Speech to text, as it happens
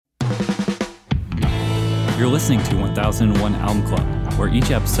You're listening to 1001 Album Club, where each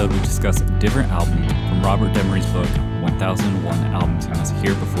episode we discuss a different album from Robert Demery's book, 1001 Albums You Must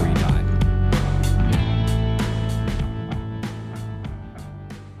Hear Before You Die.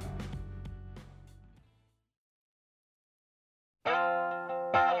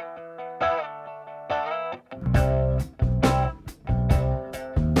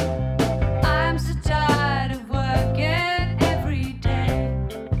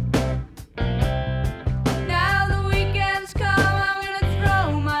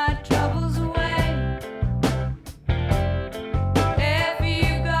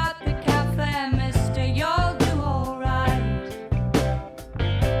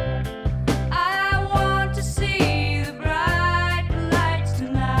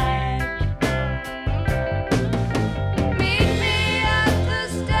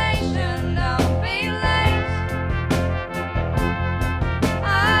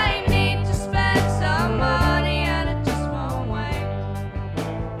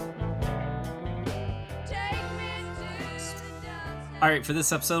 Alright, for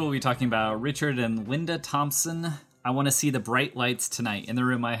this episode, we'll be talking about Richard and Linda Thompson. I Want to See the Bright Lights Tonight. In the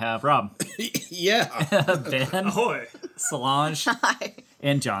room, I have Rob. Yeah. Ben. Ahoy. Solange. Hi.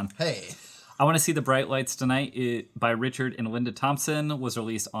 And John. Hey. I Want to See the Bright Lights Tonight by Richard and Linda Thompson was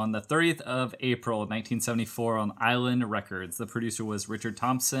released on the 30th of April, 1974 on Island Records. The producer was Richard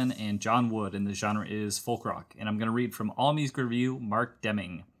Thompson and John Wood, and the genre is folk rock. And I'm going to read from AllMusic Review, Mark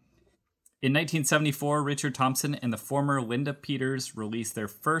Deming. In 1974, Richard Thompson and the former Linda Peters released their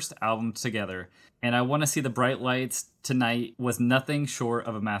first album together, and I Want to See the Bright Lights Tonight was nothing short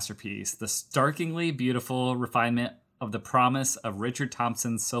of a masterpiece. The starkingly beautiful refinement of the promise of Richard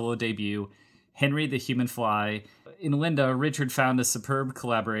Thompson's solo debut, Henry the Human Fly. In Linda, Richard found a superb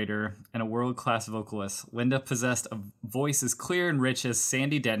collaborator and a world-class vocalist. Linda possessed a voice as clear and rich as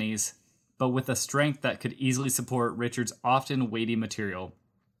Sandy Denny's, but with a strength that could easily support Richard's often weighty material.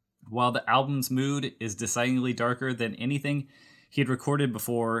 While the album's mood is decidedly darker than anything he had recorded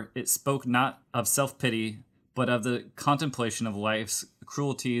before, it spoke not of self-pity, but of the contemplation of life's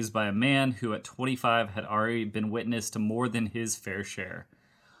cruelties by a man who at 25 had already been witness to more than his fair share.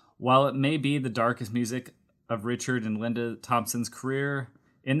 While it may be the darkest music of Richard and Linda Thompson's career,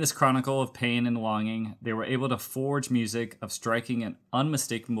 in this chronicle of pain and longing, they were able to forge music of striking and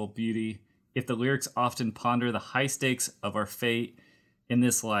unmistakable beauty. If the lyrics often ponder the high stakes of our fate, in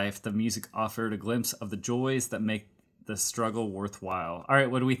this life, the music offered a glimpse of the joys that make the struggle worthwhile. All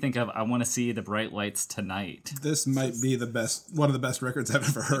right, what do we think of I Want to See the Bright Lights Tonight? This might be one of the best records I've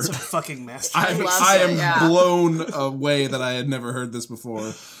ever heard. It's a fucking masterpiece. I am blown away that I had never heard this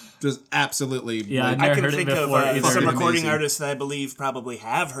before. Just absolutely. Yeah, like, I can think of some recording amazing artists that I believe probably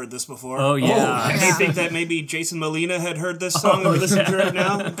have heard this before. Oh, yeah. I think that maybe Jason Molina had heard this song and we're listening to it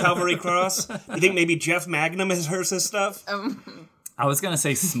now, Calvary Cross. You think maybe Jeff Magnum has heard this stuff? I was going to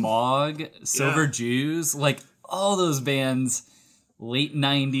say Smog, Silver Jews, like all those bands, late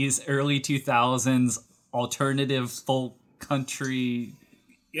 90s, early 2000s, alternative folk, country,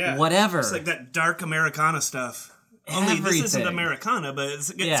 whatever. It's like that dark Americana stuff. Only this isn't Americana, but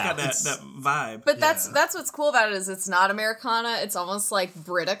it's got that vibe. But that's what's cool about it is it's not Americana. It's almost like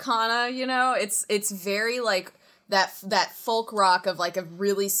Briticana, you know? It's very like that folk rock of like a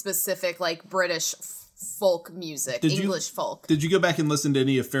really specific like British folk music, English folk. Did you go back and listen to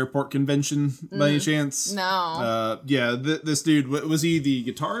any of Fairport Convention by any chance? No. This dude, was he the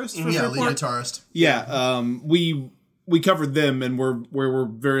guitarist? For yeah, Fairport? lead guitarist. Yeah, we covered them and we're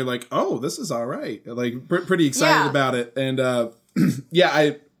very like, oh, this is all right, like pretty excited about it, and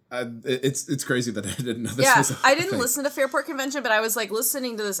it's crazy that I didn't know this. Yeah, was I didn't listen to Fairport Convention, but I was like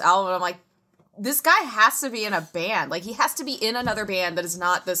listening to this album and I'm like, this guy has to be in a band. Like, he has to be in another band that is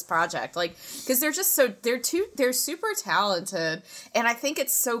not this project. Like, because they're super talented. And I think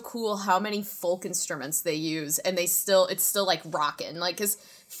it's so cool how many folk instruments they use. And it's still like rockin'. Like, because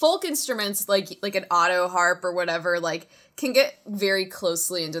folk instruments, like an auto harp or whatever, like, can get very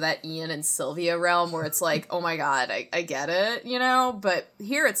closely into that Ian and Sylvia realm where it's like, oh my God, I get it, you know? But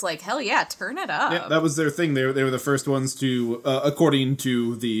here it's like, hell yeah, turn it up. Yeah, that was their thing. They were the first ones to, according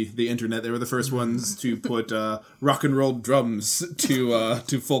to the internet, they were the first ones to put rock and roll drums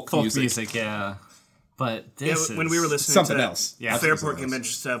to folk music. Yeah. But this when we were listening something to else. Yeah, Fairport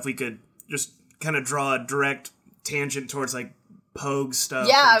Convention stuff, we could just kind of draw a direct tangent towards like Pogue stuff.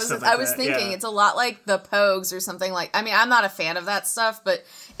 Yeah, I was thinking it's a lot like the Pogues or something like. I mean, I'm not a fan of that stuff, but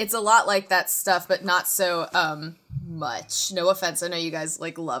it's a lot like that stuff, but not so much. No offense, I know you guys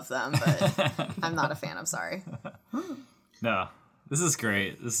like love them, but I'm not a fan. I'm sorry. No, this is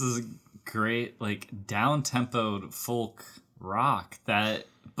great. This is great, like down-tempoed folk rock that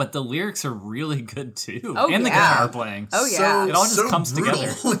but the lyrics are really good too. Oh, and the yeah. guitar playing. Oh, yeah. It all just comes brutal.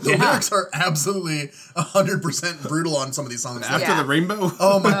 together. The lyrics are absolutely 100% brutal on some of these songs. After Yeah. the rainbow.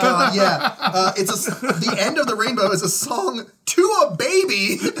 Oh my god, yeah. The end of the rainbow is a song to a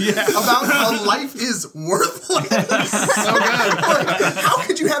baby about how life is worthless. So good. How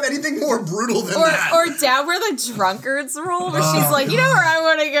could you have anything more brutal than that? Or down where the drunkards roll, where she's like, you know where I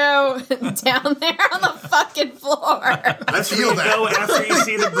want to go? Down there on the fucking floor. I feel Go that. after you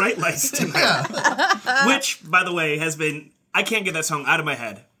see the bright lights tonight. Yeah. Which, by the way, has been... I can't get that song out of my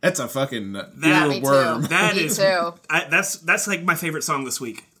head. That's a fucking Me too. earworm. That Me is... too. That's like my favorite song this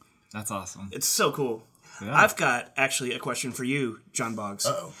week. That's awesome. It's so cool. Yeah. I've got actually a question for you, John Boggs.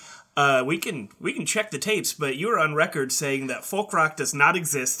 Uh-oh. We can check the tapes, but you were on record saying that folk rock does not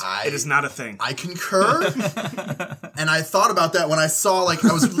exist. It is not a thing. I concur. And I thought about that when I saw, like,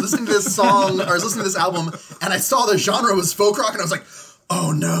 I was listening to this song, or I was listening to this album, and I saw the genre was folk rock, and I was like,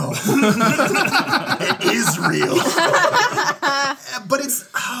 oh no. It is real. But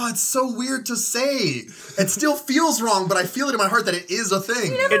it's so weird to say. It still feels wrong, but I feel it in my heart that it is a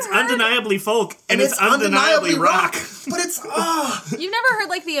thing. It's undeniably folk, and it's undeniably rock. But it's, You've never heard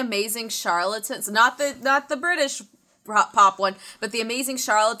like the Amazing Charlatans, not the British pop one, but the Amazing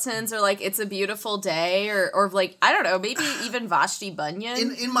Charlatans, or like It's a Beautiful Day, or like, I don't know, maybe even Vashti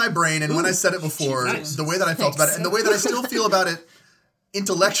Bunyan. in my brain, and when I said it before, nice. the way that I felt about it, and the way that I still feel about it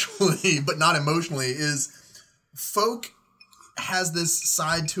intellectually, but not emotionally, is folk has this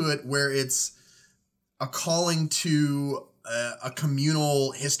side to it where it's a calling to a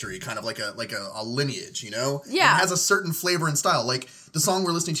communal history, kind of like a lineage, you know? Yeah. It has a certain flavor and style. Like the song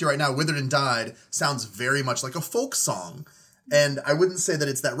we're listening to right now, Withered and Died, sounds very much like a folk song. And I wouldn't say that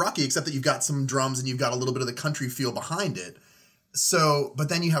it's that rocky, except that you've got some drums and you've got a little bit of the country feel behind it. So, but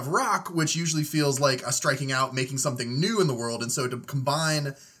then you have rock, which usually feels like a striking out, making something new in the world. And so to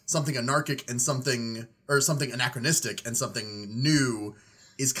combine something anarchic and something anachronistic and something new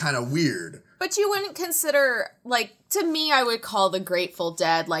is kind of weird. But you wouldn't consider, like, to me, I would call the Grateful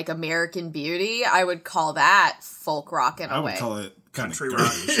Dead like American Beauty. I would call that folk rock in a I way. would call it Country kinda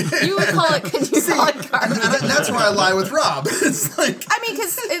rock. garbage. You would call it, can you call it garbage? And that's where I lie with Rob. It's like, I mean,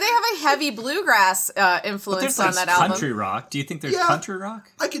 because they have a heavy bluegrass influence There's on like that album. country rock. Do you think there's Yeah. country rock?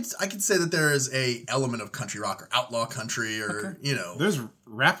 I could say that there is a element of country rock or outlaw country or, you know. There's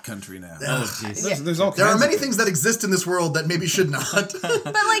rap country now. Oh, jeez. There's all There are kinds many of things that exist in this world that maybe should not. But,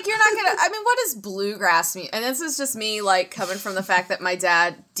 like, you're not gonna, I mean, what is bluegrass mean? And this is just me, like, coming from the fact that my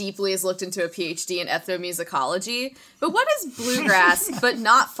dad deeply has looked into a PhD in ethnomusicology. But what is bluegrass but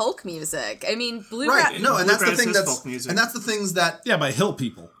not folk music? I mean, bluegrass... Right, no, and that's the Bluegrass thing is that's... folk music. And that's the things that... Yeah, by hill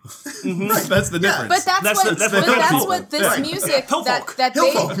people. That's the difference. But that's That's what the this hill music Hill that folk. that Hill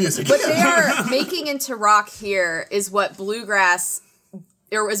they folk music. what they are making into rock here is what bluegrass,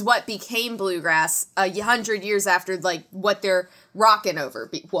 or is what became bluegrass 100 years after, like, what they're rocking over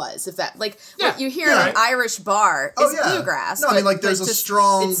was. If that, like, what you hear in an Irish bar is bluegrass. No, I mean, like, but there's a just-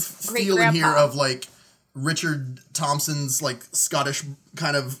 strong it's great feeling here grandpa. of, like, Richard Thompson's, like, Scottish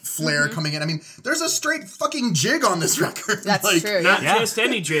kind of flair coming in. I mean, there's a straight fucking jig on this record. That's like, true. Not Yeah. just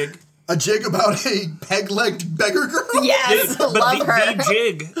any jig. A jig about a peg-legged beggar girl? Yes, But love her. the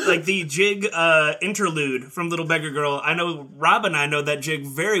jig, like the jig interlude from Little Beggar Girl, I know Rob and I know that jig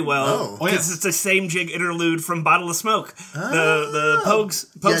very well Oh. because it's the same jig interlude from Bottle of Smoke, the Pogues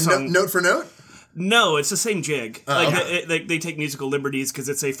Yeah, song. note for note? No, it's the same jig. okay. They take musical liberties because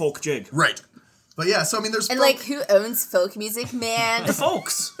it's a folk jig. Right. But yeah, so I mean, there's And, folk- like, who owns folk music, man? The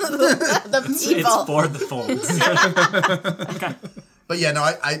folks. The It's people. for the folks. But yeah, no,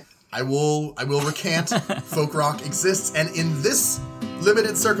 I will recant. Folk rock exists, and in this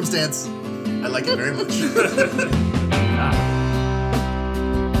limited circumstance, I like it very much.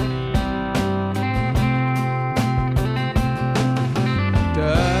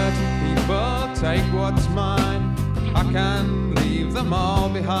 Dirty people take what's mine. I can leave them all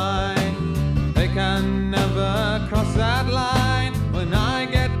behind. They can never cross that line when I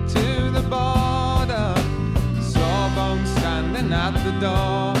get to the border. Sawbones standing at the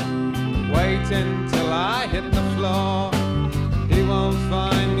door, waiting till I hit the floor. He won't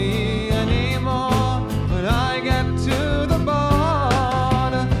find me anymore when I get to the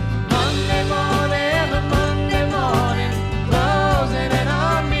border. Monday morning, closing in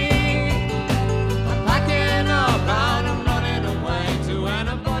on me. I'm packing up and I'm running away to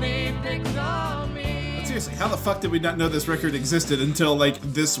anybody picks on me. Seriously, how the fuck did we not know this record existed until, like,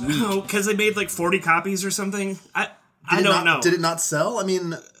 this week? Oh, because they made like 40 copies or something. I Did it don't know. Did it not sell? I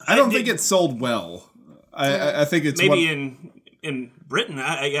mean, I don't think it sold well. I think it's Maybe one- in Britain.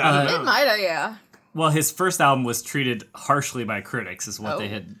 I It don't know. might have, yeah. Well, his first album was treated harshly by critics, is what Oh.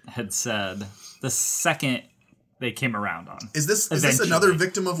 they had said. The second they came around on. Is this Eventually. another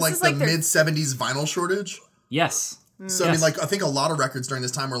victim of like is the like their- mid-70s vinyl shortage? Yes. So I mean, like I think a lot of records during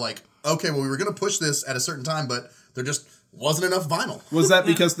this time were like, okay, well we were going to push this at a certain time, but there just wasn't enough vinyl. Was that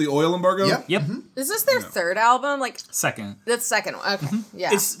because of the oil embargo? Yep. Yep. Is this their third album? Like Second. the second one? Okay, yeah.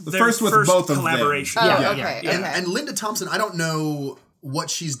 It's the first with both of them. collaboration. oh, yeah, okay, yeah. okay. And Linda Thompson, I don't know what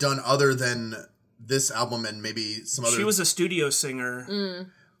she's done other than this album and maybe some other. She was a studio singer.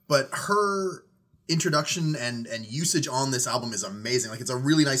 But her introduction and usage on this album is amazing. Like it's a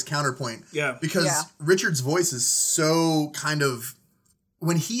really nice counterpoint. Yeah. Because Yeah. Richard's voice is so kind of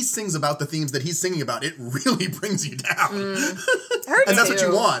when he sings about the themes that he's singing about, it really brings you down. Her And that's what too.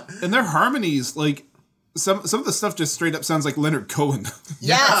 you want. And their harmonies, like some of the stuff just straight up sounds like Leonard Cohen.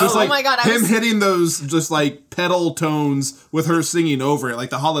 Yeah. Just Oh like my god. I him was, hitting those just like pedal tones with her singing over it, like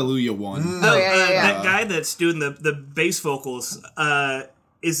the Hallelujah one. oh yeah. That guy that's doing the bass vocals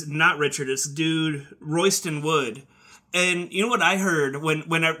is not Richard. It's dude Royston Wood. And you know what I heard when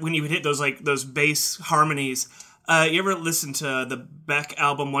you would hit those bass harmonies. You ever listen to the Beck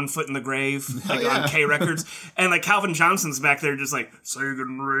album "One Foot in the Grave" on K Records, and like Calvin Johnson's back there just like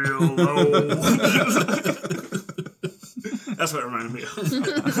singing real low. That's what it reminded me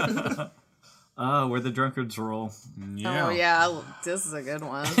of. Where the drunkards roll. Oh yeah. This is a good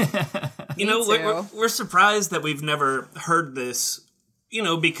one. You know, too. we're surprised that we've never heard this. You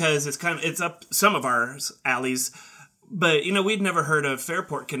know, because it's up some of our alleys. But, you know, we'd never heard of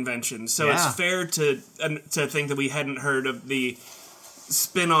Fairport Convention, so Yeah. it's fair to think that we hadn't heard of the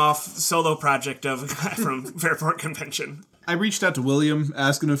spin-off solo project of a guy from Fairport Convention. I reached out to William,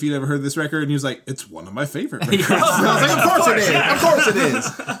 asking him if he'd ever heard this record, and he was like, "It's one of my favorite records." And I was like, "Of course it is, of course it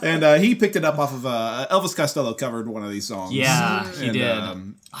is." And he picked it up off of Elvis Costello covered one of these songs. Yeah, he And, did.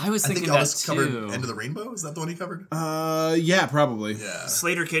 um, I was I think thinking that Elvis covered too. "End of the Rainbow." Is that the one he covered? yeah, probably. Yeah.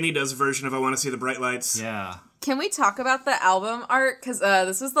 Slater Kinney does a version of I Want to See the Bright Lights. Yeah. Can we talk about the album art? Because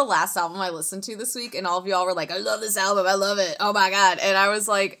this was the last album I listened to this week, and all of y'all were like, "I love this album. I love it. Oh my god!" And I was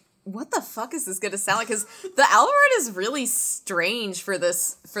like, "What the fuck is this going to sound like?" Because the album art is really strange for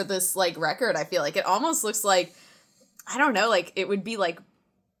this like record. I feel like it almost looks like, I don't know, like it would be like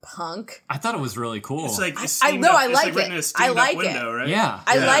punk. I thought it was really cool. It's like I steamed know, up- I it's like written it. in a steamed I up like window, it. right? yeah.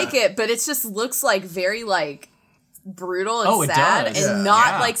 I Yeah. like it, but it just looks like very like brutal and Oh, it sad, does. and Yeah. not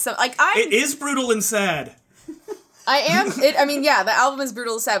Yeah. like some like I'm. It is brutal and sad. I am. I mean, yeah, the album is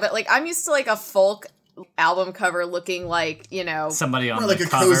brutal and sad, but like I'm used to like a folk album cover looking like, you know, Somebody on Or the like a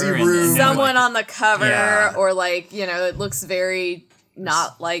cover cozy and- room. and someone like- on the cover, Yeah. or like, you know, it looks very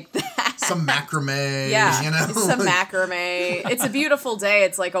not like that. Some macrame. Yeah, You know? it's some macrame. It's a beautiful day.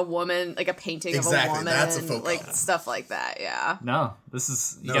 It's like a woman, like a painting Exactly, of a woman, that's a folk like album. stuff like that. Yeah. No, this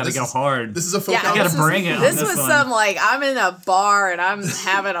is you No, got to this go is- hard. This is a folk Yeah, album. gotta this was- bring it on This this was one. some like I'm in a bar and I'm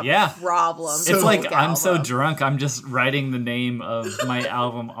having a Yeah. problem. It's like folk I'm so album. drunk. I'm just writing the name of my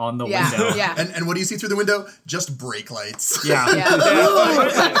album on the Yeah, window. yeah. And what do you see through the window? Just brake lights. Yeah. Yeah.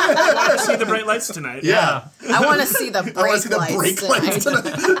 I want to see the bright lights tonight. Yeah. I want to see the brake I want to see the lights. brake lights tonight.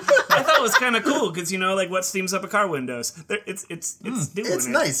 tonight. I thought it was kind of cool because you know, like what steams up a car windows. It's doing It's it.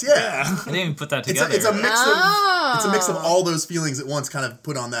 nice, yeah. I didn't even put that It's together. a mix Oh. of it's a mix of all those feelings at once, kind of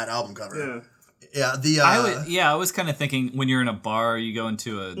put on that album cover. Yeah. Yeah, the I was kind of thinking when you're in a bar, you go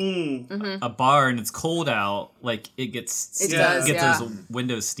into a bar and it's cold out, like it gets It does, get yeah. those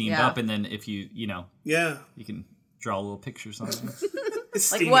windows steamed Yeah. up, and then if you Yeah. you can draw little pictures on it.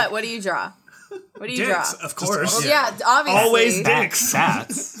 It's Like steamy. what? What do you draw? What do you Dicks, draw? of course. Well, yeah, obviously. Always dicks.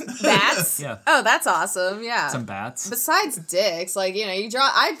 Bats. Bats. Yeah. Oh, that's awesome. Yeah. Some bats. Besides dicks, like, you know, you draw.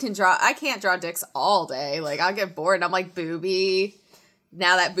 I can't draw dicks all day. Like, I'll get bored and I'm like, booby.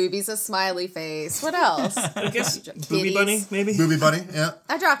 Now that booby's a smiley face. What else? I guess Kitties. Booby Bunny, maybe. Booby Bunny, yeah.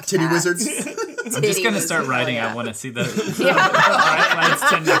 I draw cats. Titty Wizards. I'm just gonna start writing. I want to see the Yeah. bright lights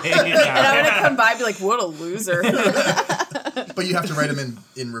tonight. And I'm gonna come by and be like, what a loser. But you have to write them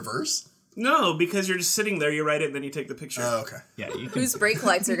in reverse? No, because you're just sitting there. You write it, and then you take the picture. Oh, okay. Yeah, you can. Whose brake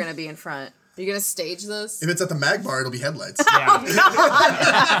lights are gonna be in front? Are you gonna stage this? If it's at the Mag Bar, it'll be headlights. Yeah.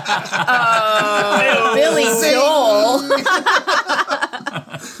 Billy Joel.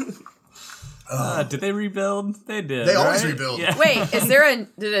 Did they rebuild? They did. They always right? rebuild. Yeah. Wait,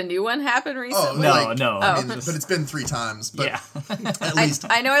 did a new one happen recently? No, no. I mean, but it's been 3 times. But Yeah. at least.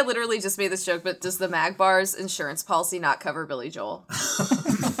 I know I literally just made this joke, but does the Mag Bar's insurance policy not cover Billy Joel?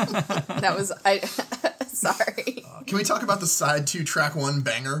 That was sorry. Can we talk about the side 2 track 1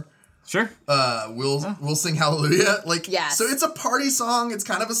 banger? Sure. We'll sing Hallelujah. Like, Yes. So it's a party song. It's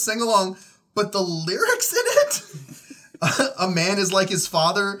kind of a sing along, but the lyrics in it. A man is like his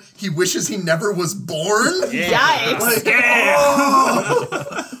father. He wishes he never was born. Yikes. Like, oh,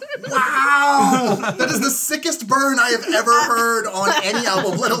 wow. That is the sickest burn I have ever heard on any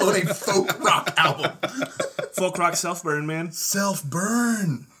album, let alone a folk rock album. Folk rock self-burn, man.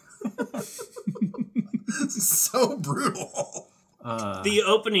 Self-burn. So brutal. The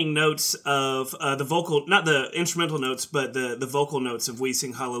opening notes of the vocal, not the instrumental notes, but the vocal notes of We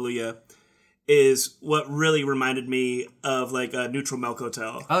Sing Hallelujah is what really reminded me of like a Neutral Milk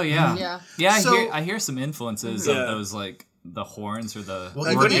Hotel. Oh yeah, Yeah. So- I hear some influences Yeah. of those like the horns or the Well,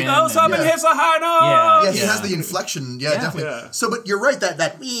 When Organ he organ goes up and- and hits a high note. Yeah. Yeah, he has the inflection. Yeah, definitely. Yeah. So, but you're right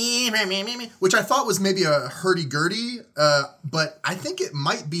that which I thought was maybe a hurdy-gurdy, but I think it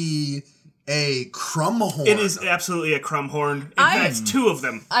might be a crumb horn. It is absolutely a crumb horn. In fact, two of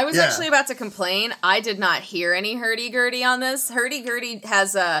them. I was Yeah. actually about to complain. I did not hear any hurdy-gurdy on this. Hurdy-gurdy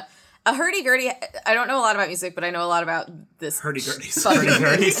has a hurdy-gurdy. I don't know a lot about music, but I know a lot about this.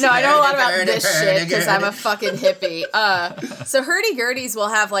 Hurdy-gurdies. No, I know a lot about this shit because I'm a fucking hippie. So hurdy-gurdies will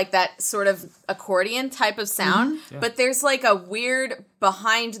have like that sort of accordion type of sound, but there's like a weird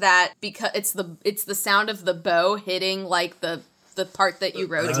behind that because it's the sound of the bow hitting like the part that you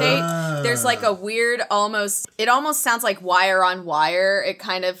rotate. There's like a weird it almost sounds like wire on wire. It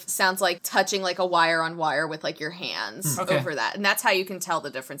kind of sounds like touching like a wire on wire with like your hands over that. And that's how you can tell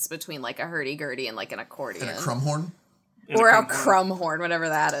the difference between like a hurdy-gurdy and like an accordion. And a crumb horn. Or a crumb horn, whatever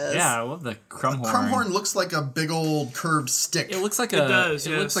that is. Yeah, I love the crumb horn. Crumb horn looks like a big old curved stick. It looks like It does,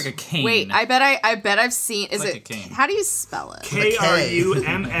 It looks yes. like a cane. Wait, I bet I've seen. Is like it? a cane. How do you spell it?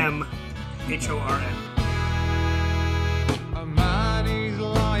 KRUMMHORN. A man is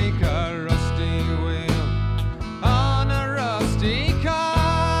like a rusty wheel on a rusty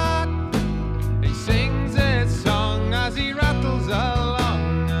cart. He sings his song as he rattles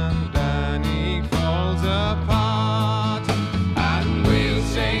along, and then he falls apart. And we'll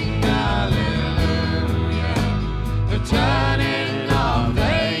sing hallelujah, the turning of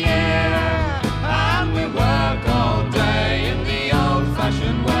the year. And we work all day in the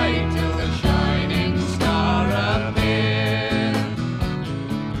old-fashioned way till the shining star appears.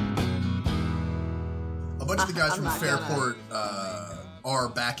 A bunch of the guys I'm from not gonna- Fairport are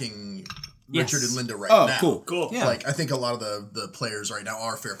backing Yes. Richard and Linda right Oh, now. cool. Cool. Yeah. Like, I think a lot of the players right now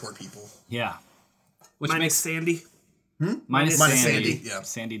are Fairport people. Yeah. Which Minus makes Sandy. minus Minus Sandy. Sandy, yeah.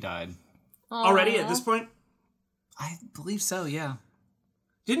 Sandy died. Already at this point? I believe so. Yeah.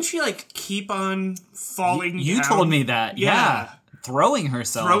 Didn't she like keep on falling You down? told me that. Yeah. Yeah. Throwing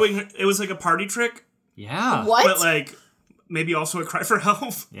herself. It was like a party trick, Yeah. What? but like maybe also a cry for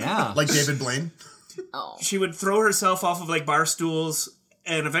help. Yeah. Like David Blaine. Oh, She would throw herself off of like bar stools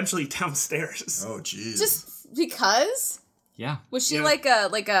and eventually downstairs. Oh, jeez. just because? Yeah. Was she Yeah. like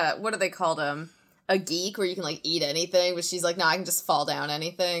a what do they call them? A geek where you can like eat anything, but she's like, no, I can just fall down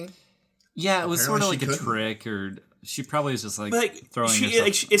anything. Yeah. It was sort of Apparently like she a couldn't. trick, or she probably was just like, But like, throwing she, herself.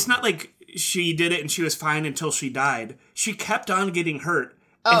 like, it's not like she did it and she was fine until she died. She kept on getting hurt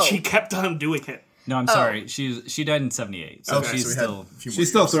and Oh. she kept on doing it. No, I'm sorry. She died in '78, so Okay, she's so we had still a few more She's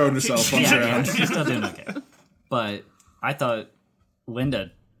still years. throwing herself on the yeah, ground. she's still doing okay. But I thought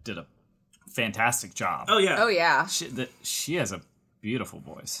Linda did a fantastic job. Oh yeah. Oh yeah, She has a beautiful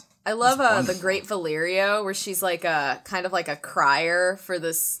voice. I love the wonderful. Great Valerio where she's like a kind of like a crier for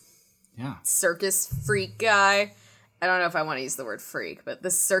this Yeah. circus freak guy. I don't know if I want to use the word freak, but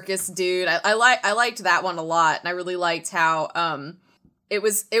this circus dude, I liked that one a lot, and I really liked how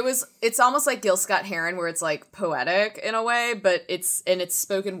it's almost like Gil Scott Heron where it's like poetic in a way, but it's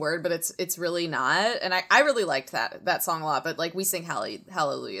spoken word, but it's really not. And I really liked that song a lot. But like We Sing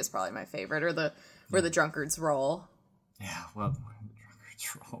Hallelujah is probably my favorite, or where the drunkards roll. Yeah. Well, the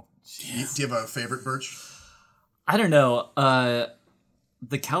drunkards roll. Do you have a favorite, Birch? I don't know.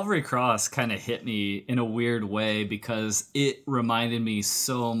 The Calvary Cross kind of hit me in a weird way because it reminded me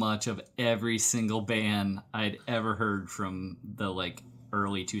so much of every single band I'd ever heard from the like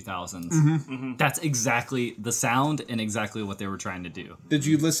early 2000s. That's exactly the sound and exactly what they were trying to do. Did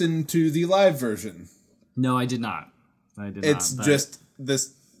you listen to the live version? No, I did not. It's but- just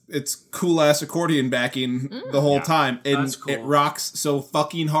this. It's cool ass accordion backing the whole time, and that's cool. it rocks so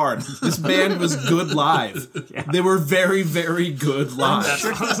fucking hard. This band was good live. They were very, very good live.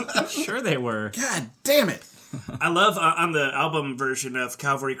 sure they were. God damn it! I love on the album version of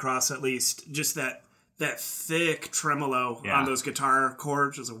Calvary Cross, at least, just that thick tremolo Yeah. on those guitar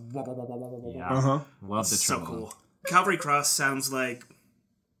chords. Just a wah, wah, wah, wah, wah, wah, wah. Yeah. Love the So tremolo. cool. Calvary Cross sounds like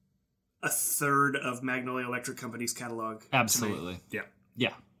a third of Magnolia Electric Company's catalog. to me. Absolutely. Yeah.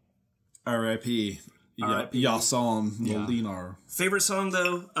 Yeah. R.I.P. Yason Molinar. Favorite song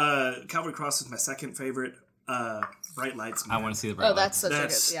though, Calvary Cross is my second favorite. Bright Lights. I Man. want to see the bright Oh, that's lights. such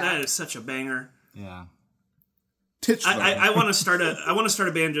a good. That Yeah. is such a banger. Yeah. I want to start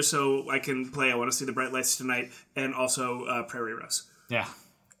a band just so I can play. I want to see the Bright Lights Tonight, and also Prairie Rose. Yeah.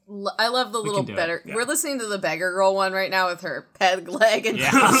 I love the little can do it. better. Yeah. We're listening to the Beggar Girl one right now with her peg leg, and Yeah.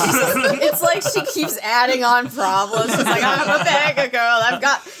 it's like she keeps adding on problems. She's like, I'm a beggar girl. I've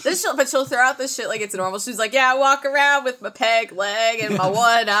got this, but she'll throw out this shit like it's normal. She's like, yeah, I walk around with my peg leg and my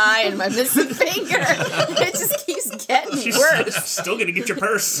one eye and my missing finger. It just keeps getting worse. Still gonna get your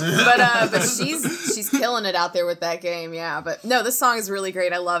purse. But she's killing it out there with that game. Yeah, but no, this song is really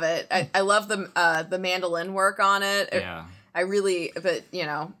great. I love it. I love the mandolin work on it. Yeah. But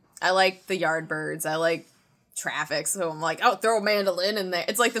I like the Yardbirds. I like Traffic, so I'm like, oh, throw a mandolin in there.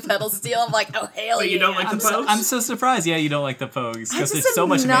 It's like the pedal steel. I'm like, oh, hell But yeah. you don't like the Pogues? I'm so surprised. Yeah, you don't like the Pogues I because just there's so am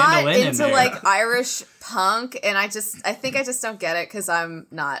much not mandolin in into there. like Irish punk, and I think I just don't get it because I'm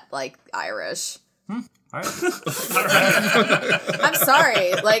not like Irish. All right. I'm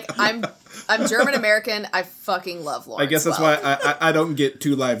sorry. Like I'm German American. I fucking love Lawrence. I guess that's Welk. why I don't get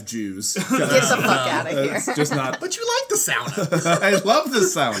Two Live Jews. Get the fuck out of here. It's just not. But you like the sauna. I love the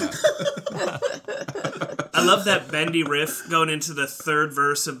sauna. I love that bendy riff going into the third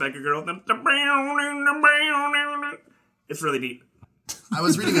verse of Beggar Girl. It's really neat. I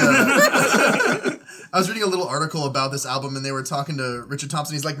was reading a little article about this album, and they were talking to Richard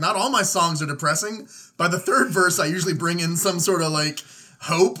Thompson. He's like, not all my songs are depressing. By the third verse, I usually bring in some sort of like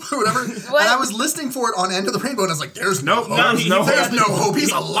hope or whatever. What? And I was listening for it on End of the Rainbow, and I was like, there's no hope. there's no There's hope. no hope.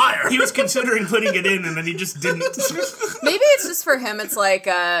 He's a liar. He was considering putting it in, and then he just didn't. Maybe it's just for him. It's like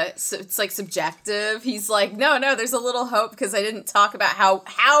it's like subjective. He's like, no, there's a little hope because I didn't talk about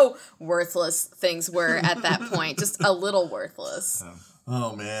how worthless things were at that point. Just a little worthless.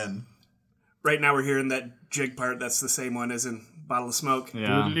 Oh, man. Right now we're hearing that jig part. That's the same one as in Bottle of Smoke.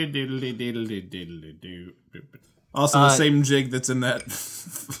 Yeah. Also, the same jig that's in that.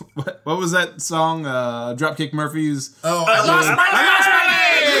 What was that song? Dropkick Murphys. Oh, I lost my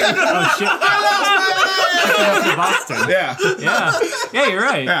Oh shit. Boston. Yeah, Yeah, you're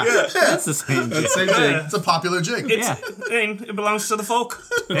right. yeah. That's the same. That Jig. same jig. It's a popular jig. Yeah. It belongs to the folk.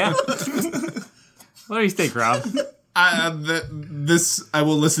 Yeah. What do you think, Rob? This I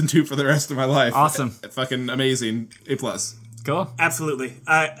will listen to for the rest of my life. Awesome. Fucking amazing. A+. Cool. Absolutely.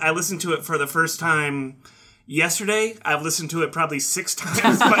 I listened to it for the first time yesterday. I've listened to it probably 6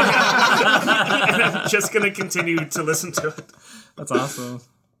 times by now. And I'm just going to continue to listen to it. That's awesome.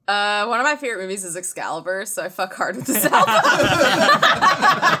 One of my favorite movies is Excalibur, so I fuck hard with this album.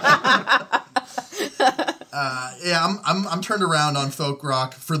 Yeah, I'm turned around on folk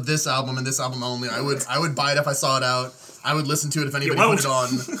rock for this album and this album only. I would buy it if I saw it out. I would listen to it if anybody put it on.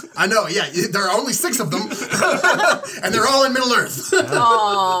 I know, yeah. There are only 6 of them, and they're all in Middle Earth.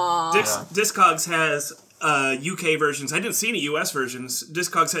 Discogs has UK versions. I didn't see any US versions.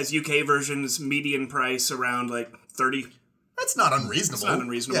 Discogs has UK versions, median price around like 30. That's not unreasonable. It's not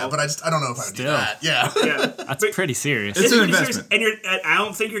unreasonable. Yeah, but I don't know if I would do Still. that. Yeah. Yeah, That's pretty serious. It's an pretty investment. serious, and I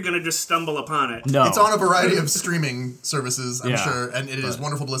don't think you're going to just stumble upon it. No. It's on a variety of streaming services, I'm Yeah. sure, and it is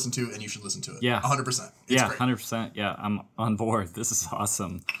wonderful to listen to, and you should listen to it. Yeah. 100%. It's Yeah, great. 100%. Yeah, I'm on board. This is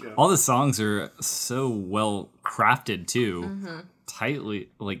awesome. All the songs are so well crafted too. Mm-hmm. Tightly,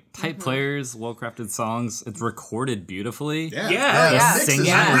 like tight players, well crafted songs. It's recorded beautifully. Yeah. Yeah. Yeah. The mix Singing is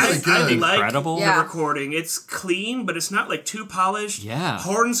Yeah. really I good. like Incredible. Yeah. the recording. It's clean, but it's not like too polished. Yeah.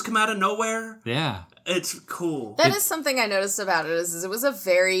 Horns come out of nowhere. Yeah. It's cool. That is something I noticed about it is it was a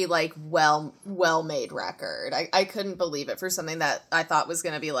very like well made record. I couldn't believe it for something that I thought was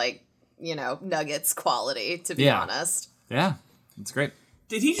going to be like, Nuggets quality, to be Yeah. honest. Yeah. It's great.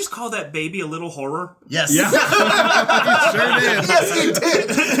 Did he just call that baby a little horror? Yes. Yeah. Sure did. Yes, he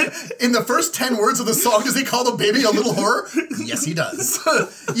did. In the first 10 words of the song, does he call the baby a little whore? Yes, he does.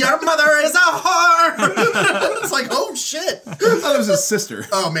 Your mother is a whore. It's like, oh, shit. I thought it was his sister.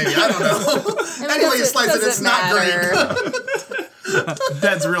 Oh, maybe. I don't know. Anyway, you slice it, it's not great.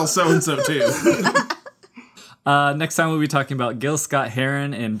 That's real so-and-so, too. Next time we'll be talking about Gil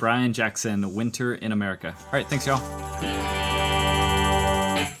Scott-Heron and Brian Jackson, Winter in America. All right. Thanks, y'all.